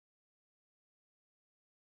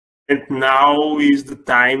And now is the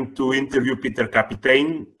time to interview Peter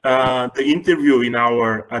Capitein. The interview in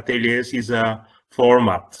our ateliers is a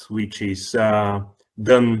format which is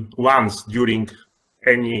done once during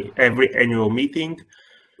every annual meeting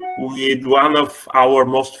with one of our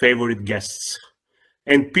most favorite guests.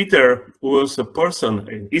 And Peter is a person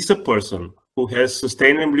who has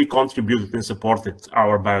sustainably contributed and supported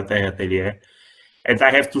our Biotech Atelier. And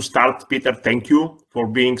I have to start, Peter, thank you for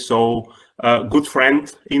being so good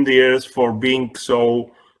friend in the years, for being so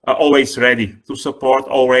always ready to support,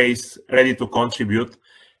 always ready to contribute.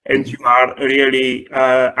 And you are really,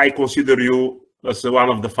 I consider you as one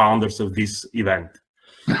of the founders of this event.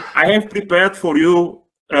 I have prepared for you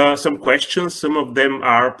some questions. Some of them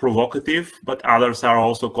are provocative, but others are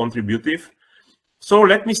also contributive. So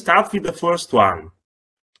let me start with the first one.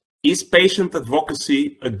 Is patient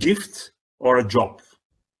advocacy a gift or a job?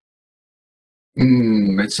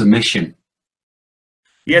 It's a mission.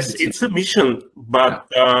 Yes, it's a mission, but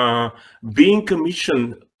being a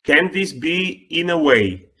mission, can this be, in a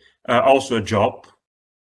way, also a job?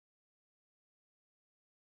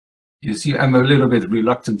 You see, I'm a little bit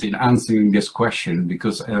reluctant in answering this question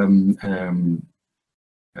because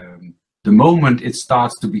the moment it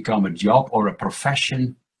starts to become a job or a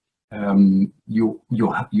profession, you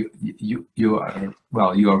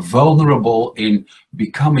are vulnerable in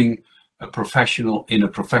becoming a professional in a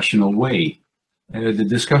professional way. The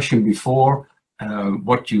discussion before,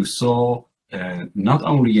 what you saw, not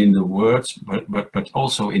only in the words but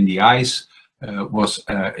also in the eyes, was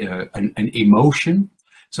an emotion.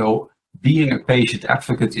 So being a patient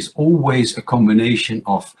advocate is always a combination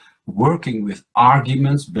of working with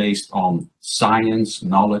arguments based on science,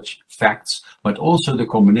 knowledge, facts, but also the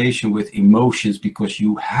combination with emotions, because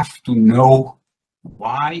you have to know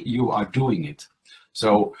why you are doing it.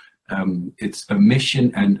 So it's a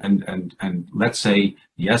mission, and let's say,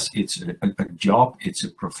 yes, it's a job, it's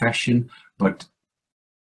a profession, but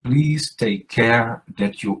please take care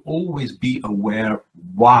that you always be aware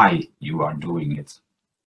why you are doing it.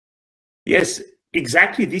 Yes,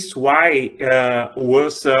 exactly. This why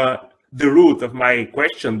was the root of my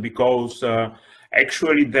question, because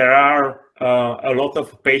actually there are a lot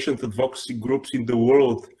of patient advocacy groups in the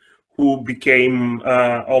world who became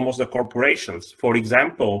almost the corporations. For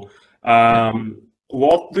example,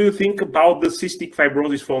 what do you think about the Cystic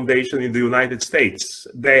Fibrosis Foundation in the United States?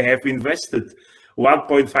 They have invested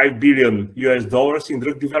 $1.5 billion in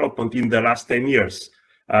drug development in the last 10 years.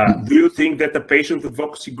 Do you think that a patient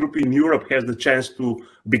advocacy group in Europe has the chance to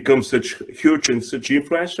become such huge and such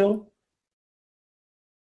influential?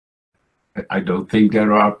 I don't think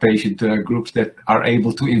there are patient groups that are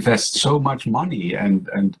able to invest so much money, and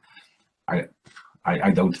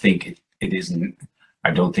I don't think it isn't. I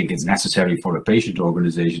don't think it's necessary for a patient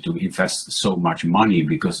organization to invest so much money,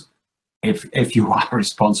 because if you are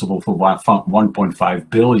responsible for 1.5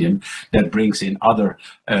 billion, that brings in other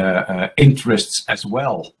interests as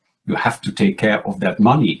well. You have to take care of that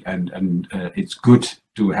money, and it's good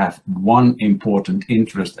to have one important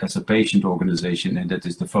interest as a patient organization, and that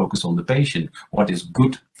is the focus on the patient. What is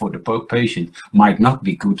good for the patient might not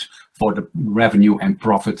be good for the revenue and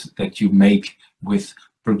profit that you make with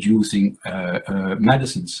producing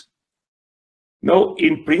medicines. No,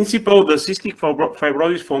 in principle, the Cystic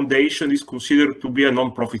Fibrosis Foundation is considered to be a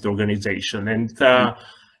non-profit organization, and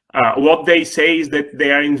what they say is that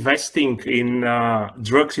they are investing in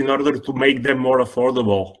drugs in order to make them more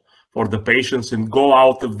affordable for the patients and go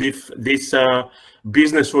out of this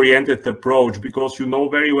business-oriented approach, because you know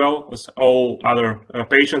very well, as all other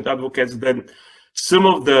patient advocates, that some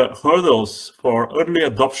of the hurdles for early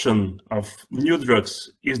adoption of new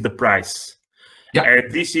drugs is the price. Yeah.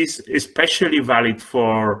 And this is especially valid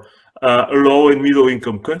for low and middle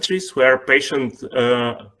income countries, where patients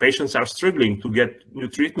are struggling to get new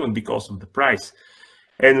treatment because of the price.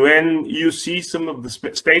 And when you see some of the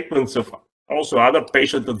statements of also other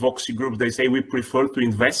patient advocacy groups, they say we prefer to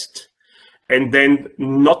invest and then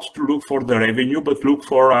not to look for the revenue, but look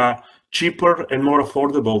for cheaper and more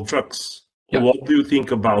affordable drugs. Yeah. What do you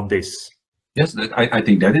think about this? Yes, I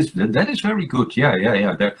think that is very good.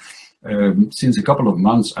 Yeah. Since a couple of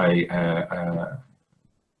months, I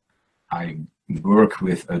work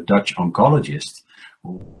with a Dutch oncologist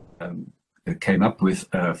who came up with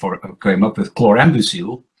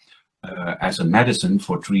chlorambucil as a medicine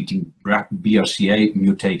for treating BRCA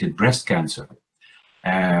mutated breast cancer,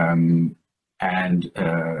 and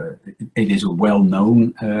it is a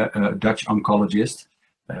well-known Dutch oncologist.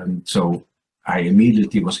 So I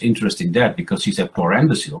immediately was interested in that, because he said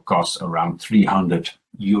chlorambucil costs around 300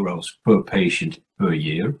 euros per patient per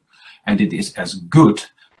year, and it is as good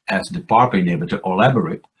as the PARP inhibitor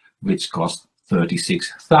olaparib, which cost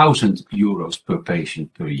 36,000 euros per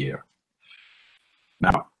patient per year.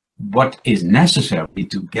 Now, what is necessary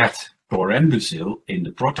to get chlorembacil in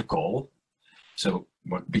the protocol? So,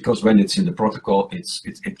 because when it's in the protocol,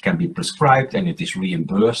 it can be prescribed and it is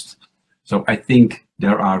reimbursed. So I think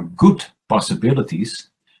there are good possibilities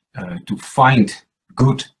to find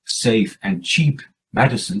good, safe and cheap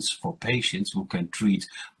medicines for patients who can treat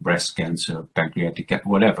breast cancer, pancreatic cancer,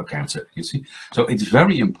 whatever cancer, you see. So it's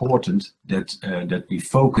very important that that we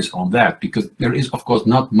focus on that, because there is, of course,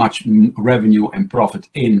 not much revenue and profit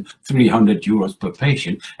in 300 euros per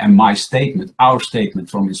patient. And my statement, our statement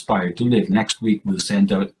from Inspire to Live, next week we'll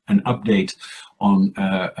send out an update on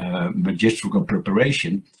magistrical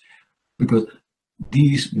preparation, because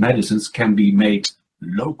these medicines can be made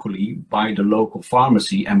locally by the local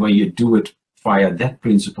pharmacy, and when you do it via that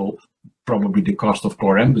principle, probably the cost of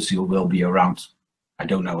chlorembacil will be around, I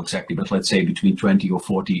don't know exactly, but let's say between 20 or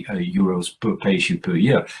 40 euros per patient per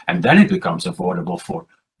year. And then it becomes affordable for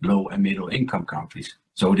low and middle income countries.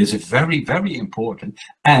 So it is a very, very important,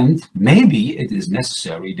 and maybe it is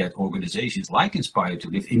necessary that organizations like Inspire to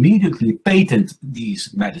Live immediately patent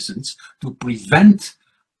these medicines to prevent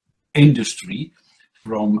industry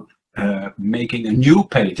from making a new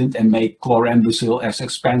patent and make chlorembacil as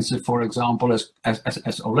expensive, for example, as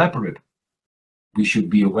olaparib. We should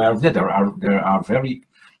be aware of that. There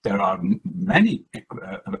are many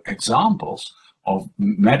examples of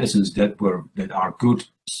medicines that are good,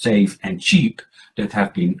 safe, and cheap that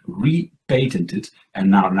have been repatented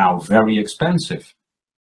and are now very expensive.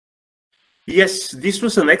 Yes, this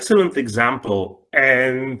was an excellent example.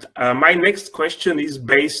 And my next question is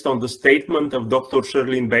based on the statement of Dr.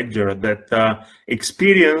 Sherlyn Badger that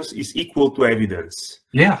experience is equal to evidence.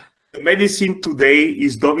 Yeah. Medicine today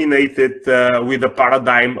is dominated with a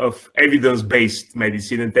paradigm of evidence-based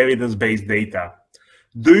medicine and evidence-based data.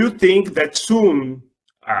 Do you think that soon,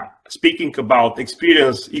 speaking about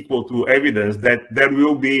experience equal to evidence, that there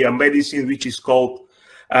will be a medicine which is called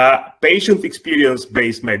patient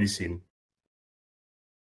experience-based medicine?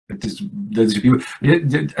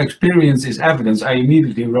 Experience is evidence. I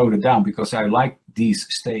immediately wrote it down because I like these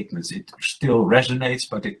statements. It still resonates,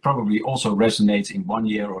 but it probably also resonates in 1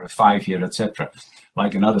 year or a 5 year, etc.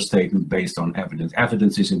 Like another statement based on evidence.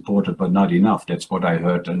 Evidence is important, but not enough. That's what I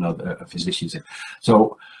heard another physician say.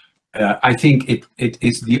 So I think it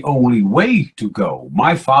is the only way to go.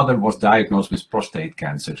 My father was diagnosed with prostate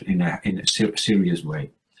cancer in a serious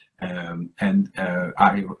way.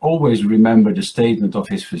 I always remember the statement of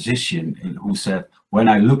his physician who said, when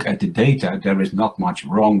I look at the data, there is not much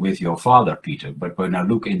wrong with your father, Peter, but when I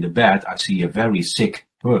look in the bed, I see a very sick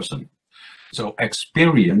person. So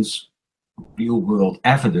experience, real world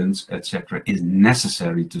evidence, etc., is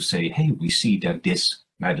necessary to say, hey, we see that this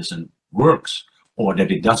medicine works or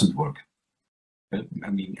that it doesn't work. I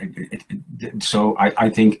mean, so I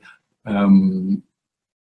think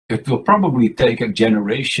it will probably take a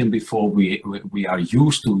generation before we are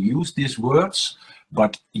used to use these words,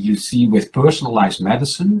 but you see with personalized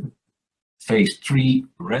medicine, phase 3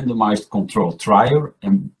 randomized controlled trial,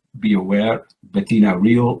 and be aware, Bettina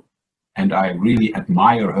Riel, and I really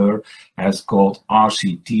admire her, has called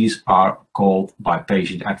RCTs are called by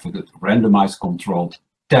patient advocates randomized controlled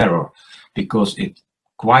terror, because it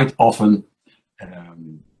quite often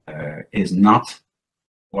is not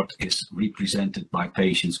what is represented by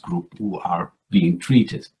patients group who are being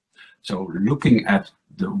treated. So looking at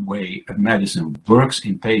the way medicine works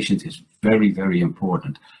in patients is very, very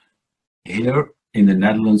important. Here in the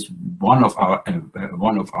Netherlands, one of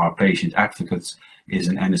our patient advocates is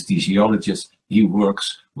an anesthesiologist. He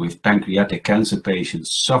works with pancreatic cancer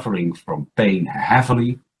patients suffering from pain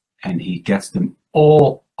heavily, and he gets them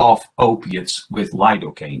all off opiates with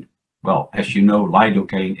lidocaine. Well, as you know,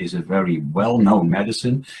 lidocaine is a very well-known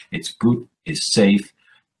medicine. It's good, it's safe,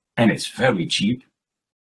 and it's very cheap.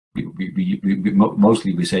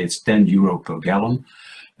 Mostly we say it's 10 euro per gallon.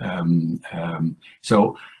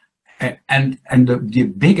 So,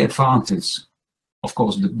 the big advantage, of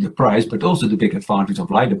course, the price, but also the big advantage of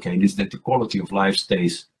lidocaine is that the quality of life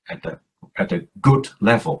stays at a good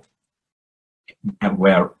level, and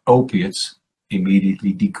where opiates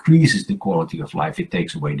immediately decreases the quality of life. It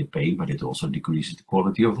takes away the pain, but it also decreases the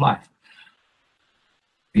quality of life.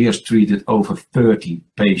 He has treated over 30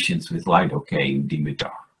 patients with lidocaine,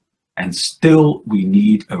 Dimitar, and still we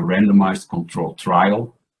need a randomized controlled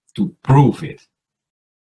trial to prove it.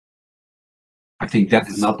 I think that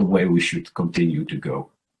is not the way we should continue to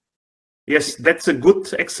go. Yes, that's a good,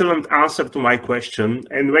 excellent answer to my question.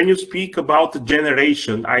 And when you speak about the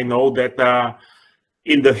generation, I know that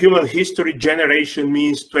in the human history, generation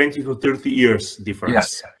means 20 to 30 years difference.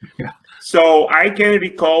 Yes. Yeah. So I can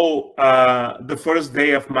recall the first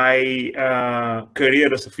day of my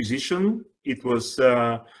career as a physician. It was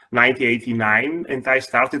 1989, and I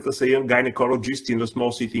started as a young gynecologist in a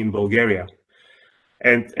small city in Bulgaria.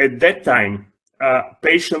 And at that time,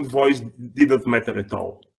 patient voice didn't matter at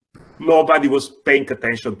all. Nobody was paying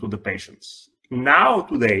attention to the patients. Now,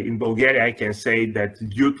 today in Bulgaria, I can say that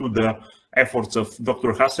due to the efforts of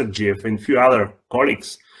Dr. Georgiev and a few other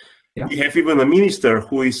colleagues, we have even a minister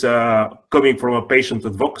who is coming from a patient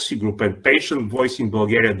advocacy group, and patient voice in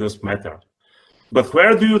Bulgaria does matter. But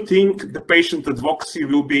where do you think the patient advocacy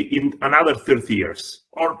will be in another 30 years?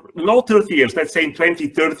 Or no 30 years, let's say in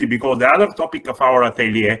 2030, because the other topic of our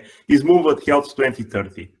atelier is Movement Health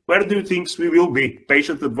 2030. Where do you think we will be,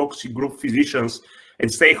 patient advocacy group, physicians, and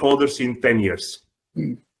stakeholders in 10 years?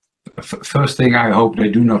 First thing, I hope they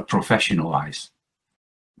do not professionalize.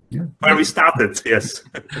 Yeah. Where we started, yes,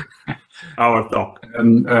 our talk.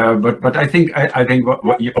 But I think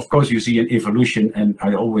of course you see an evolution, and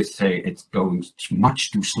I always say it's going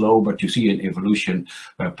much too slow. But you see an evolution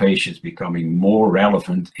where patients becoming more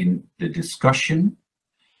relevant in the discussion,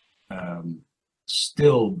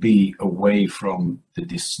 still be away from the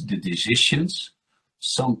decisions.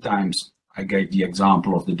 Sometimes I gave the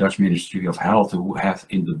example of the Dutch Ministry of Health, who have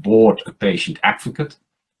in the board a patient advocate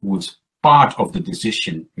who is part of the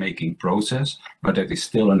decision-making process, but that is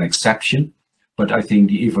still an exception. But I think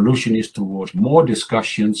the evolution is towards more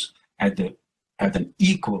discussions at an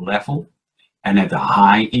equal level and at a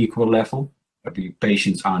high equal level. But the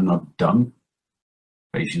patients are not dumb.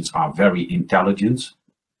 Patients are very intelligent.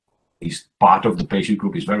 Is part of the patient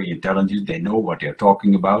group is very intelligent. They know what they're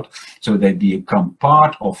talking about. So they become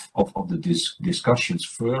part of the discussions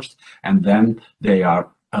first, and then they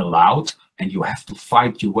are allowed. And you have to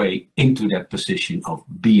fight your way into that position of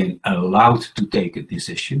being allowed to take a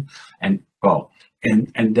decision. And well,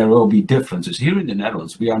 and there will be differences. Here in the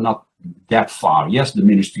Netherlands, we are not that far. Yes, the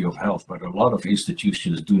Ministry of Health, but a lot of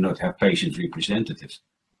institutions do not have patient representatives.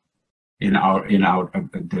 In our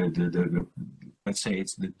let's say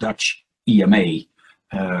it's the Dutch EMA,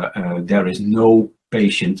 there is no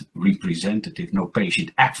patient representative, no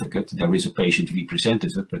patient advocate. There is a patient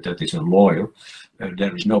representative, but that is a lawyer.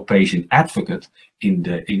 There is no patient advocate in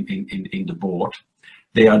the board.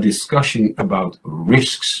 They are discussing about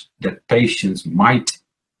risks that patients might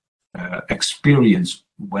experience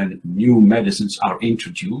when new medicines are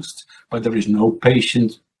introduced, but there is no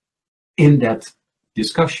patient in that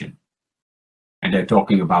discussion. And they're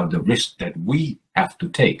talking about the risk that we have to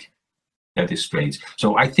take. That is strange.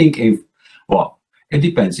 So I think it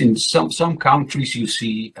depends. In some countries you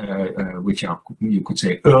see, which are, you could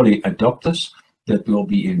say, early adopters, that will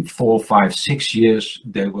be in 4, 5, 6 years,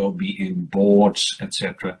 they will be in boards,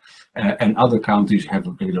 etc. And other countries have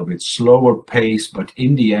a little bit slower pace, but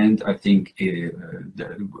in the end, I think,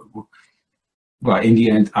 well, in the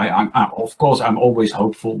end, of course, I'm always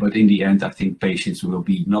hopeful, but in the end, I think patients will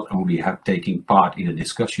be not only taking part in the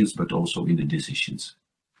discussions, but also in the decisions.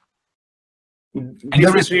 And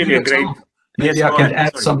there is really a great. Maybe I can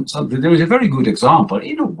add something. There is a very good example.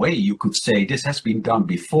 In a way, you could say this has been done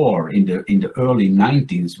before in the early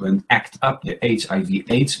 90s when ACT UP, the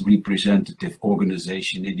HIV/AIDS representative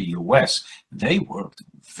organization in the US, they worked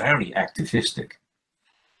very activistic.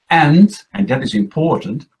 And that is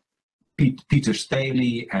important, Peter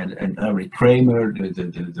Staley and Larry Kramer,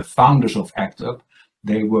 the founders of ACT UP,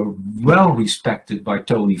 they were well respected by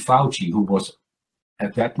Tony Fauci, who was,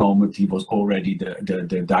 at that moment, he was already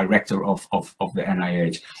the director of the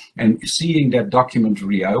NIH. And seeing that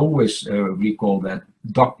documentary, I always recall that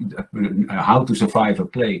How to Survive a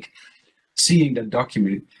Plague. Seeing that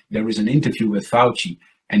document, there is an interview with Fauci,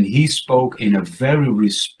 and he spoke in a very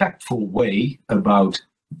respectful way about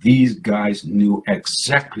these guys knew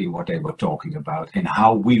exactly what they were talking about and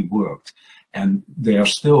how we worked. And they are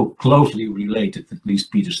still closely related, at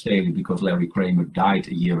least Peter Staley, because Larry Kramer died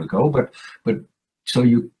a year ago. But so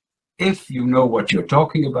if you know what you're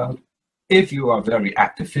talking about, if you are very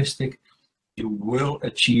activistic, you will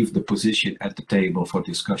achieve the position at the table for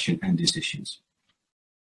discussion and decisions.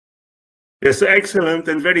 Yes, excellent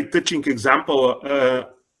and very touching example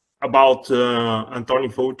about Anthony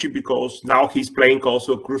Fauci, because now he's playing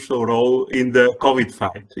also a crucial role in the COVID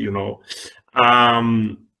fight, you know.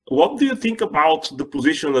 What do you think about the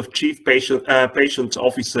position of chief patient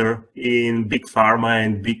officer in big pharma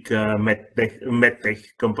and big medtech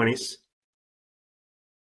companies?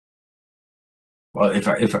 Well, if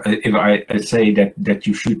I say that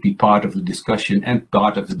you should be part of the discussion and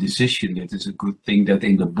part of the decision, it is a good thing that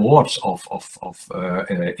in the boards of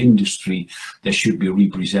industry there should be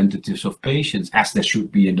representatives of patients, as there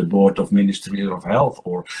should be in the board of Ministry of Health,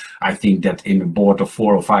 or I think that in a board of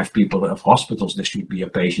 4 or 5 people of hospitals there should be a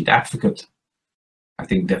patient advocate. I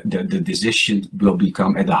think that the decision will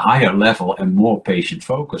become at a higher level and more patient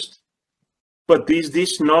focused. But is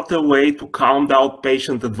this not a way to count out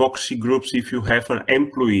patient advocacy groups if you have an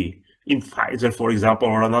employee in Pfizer, for example,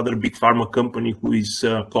 or another big pharma company who is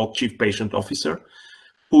called Chief Patient Officer,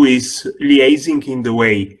 who is liaising in the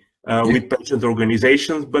way with patient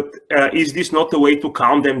organizations? But is this not a way to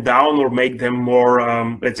count them down or make them more,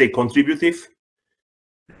 let's say, contributive?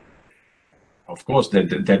 Of course,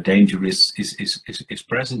 that danger is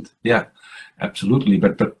present. Yeah, absolutely.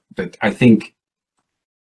 But I think,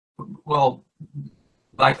 well,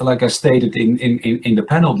 like I stated in the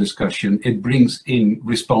panel discussion, it brings in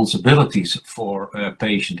responsibilities for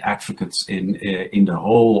patient advocates in the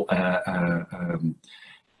whole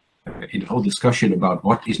discussion about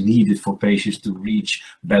what is needed for patients to reach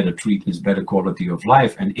better treatments, better quality of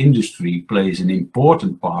life. And industry plays an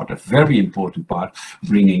important part, a very important part,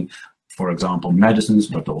 bringing, for example, medicines,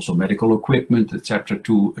 but also medical equipment, etc.,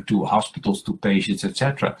 to hospitals, to patients,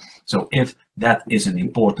 etc. So if that is an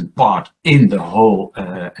important part in the whole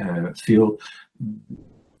field,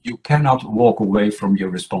 you cannot walk away from your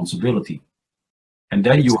responsibility. And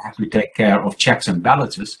then you have to take care of checks and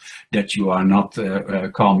balances, that you are not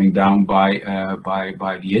calming down by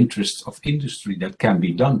the interests of industry. That can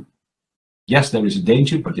be done. Yes, there is a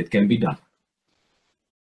danger, but it can be done.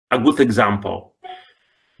 A good example.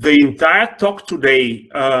 The entire talk today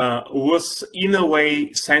was in a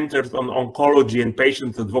way centered on oncology and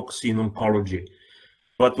patient advocacy in oncology.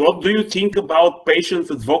 But what do you think about patient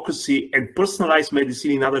advocacy and personalized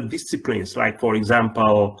medicine in other disciplines, like, for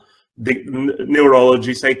example, the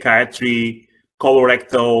neurology, psychiatry,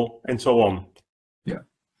 colorectal, and so on? Yeah.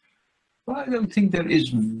 Well, I don't think there is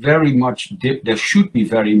very much, there should be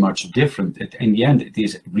very much different. In the end, it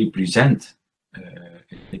is represent,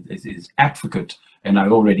 it is advocate. And I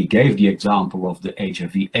already gave the example of the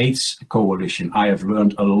HIV/AIDS coalition. I have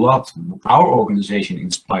learned a lot. Our organization,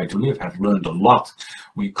 Inspire to Live, have learned a lot.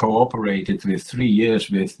 We cooperated with 3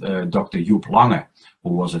 years with Dr. Joep Lange,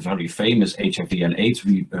 who was a very famous HIV and AIDS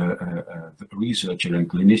researcher and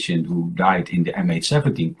clinician who died in the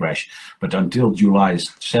MH17 crash. But until July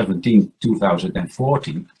 17,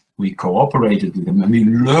 2014, we cooperated with him and we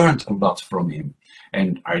learned a lot from him.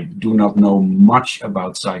 And I do not know much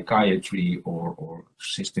about psychiatry or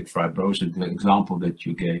cystic fibrosis, the example that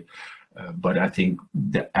you gave, but I think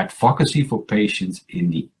the advocacy for patients in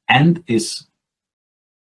the end is,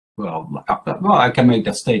 well, I can make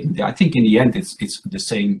that statement. I think in the end it's the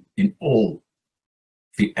same in all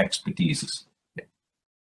the expertises.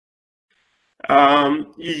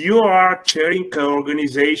 You are chairing an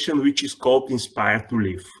organization which is called Inspire to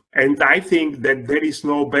Live, and I think that there is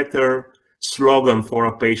no better slogan for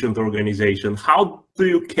a patient organization. How do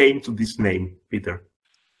you came to this name, Peter?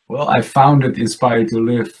 Well, I founded Inspire to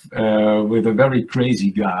Live with a very crazy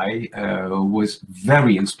guy who was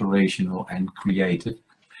very inspirational and creative.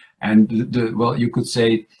 And well, you could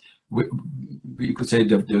say the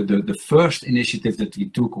first initiative that we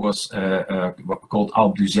took was called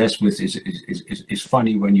Alpe d'Huez, which is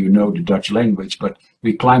funny when you know the Dutch language, but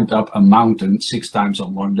we climbed up a mountain 6 times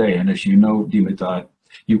on one day. And as you know, Dimitar,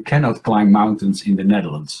 you cannot climb mountains in the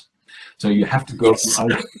Netherlands, so you have to go to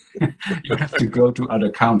other, you have to go to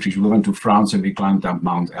other countries. We went to France and we climbed up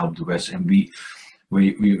Mount Alpe d'Huez, and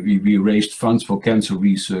we raised funds for cancer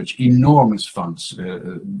research, enormous funds.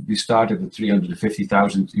 We started at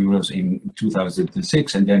 350,000 euros in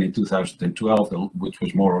 2006, and then in 2012, which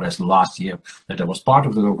was more or less the last year that I was part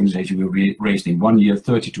of the organization, we raised in 1 year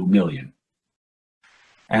 32 million.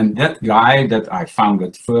 And that guy that I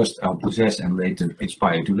founded first, Alpe d'Huez, and later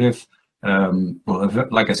Inspire to Live, well,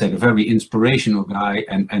 like I said, a very inspirational guy.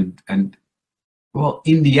 And well,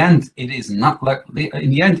 in the end, it is not like,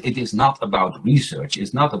 in the end, it is not about research.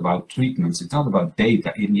 It's not about treatments. It's not about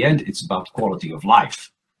data. In the end, it's about quality of life.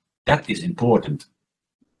 That is important.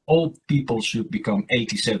 All people should become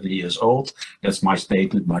 87 years old. That's my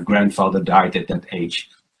statement. My grandfather died at that age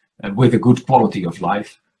with a good quality of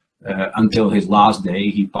life. Until his last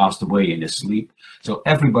day, he passed away in his sleep. So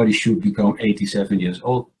everybody should become 87 years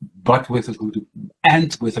old, but with a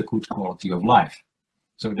good quality of life.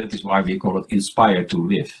 So that is why we call it Inspire to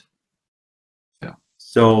Live. Yeah.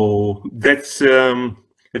 So that's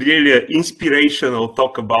really an inspirational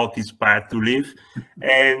talk about Inspire to Live.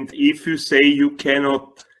 And if you say you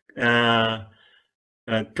cannot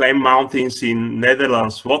climb mountains in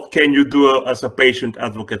Netherlands. What can you do as a patient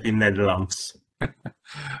advocate in Netherlands?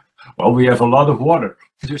 Well, we have a lot of water,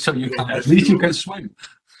 so you can, at least you can swim.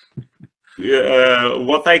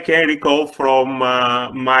 What I can recall from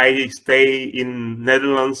my stay in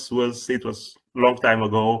Netherlands was, it was a long time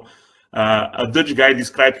ago, a Dutch guy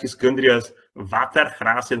described his country as water,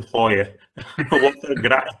 gras en hooien. Water,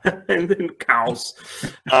 grass, and then cows.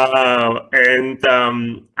 I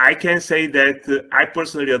can say that I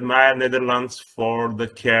personally admire Netherlands for the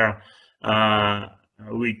care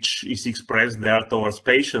which is expressed there towards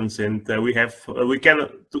patients, and we can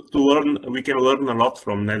learn a lot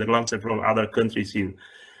from Netherlands and from other countries in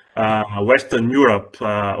Western Europe,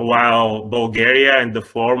 while Bulgaria and the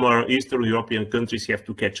former Eastern European countries have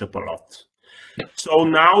to catch up a lot. So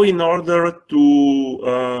now, in order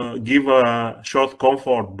to give a short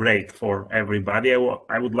comfort break for everybody,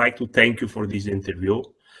 I would like to thank you for this interview.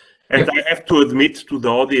 And I have to admit to the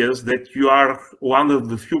audience that you are one of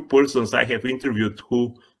the few persons I have interviewed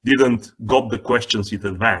who didn't got the questions in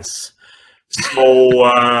advance.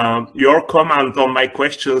 So your comment on my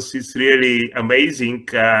questions is really amazing,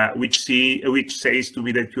 which says to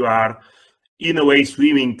me that you are, in a way,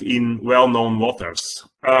 swimming in well-known waters.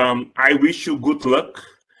 I wish you good luck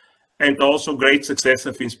and also great success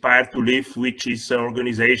of Inspire to Live, which is an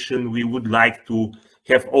organization we would like to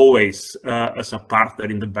have always as a partner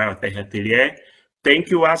in the Biotech Atelier. Thank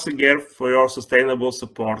you once again for your sustainable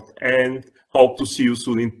support, and hope to see you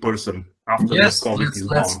soon in person after the COVID is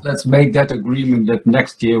gone. Let's make that agreement that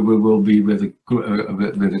next year we will be with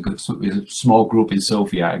a small group in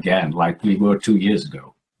Sofia again, like we were 2 years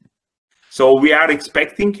ago. So we are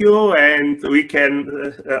expecting you, and we can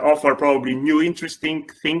offer probably new interesting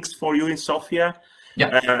things for you in Sofia.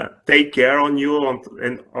 Yeah. Take care on you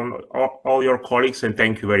and on all your colleagues, and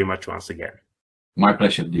thank you very much once again. My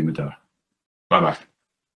pleasure, Dimitar. Bye-bye.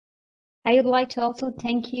 I would like to also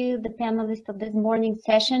thank you, the panelists of this morning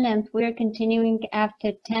session, and we're continuing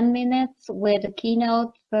after 10 minutes with a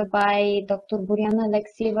keynote by Dr. Buriana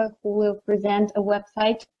Alexieva, who will present a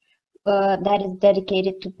website that is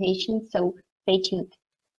dedicated to patients, so stay tuned.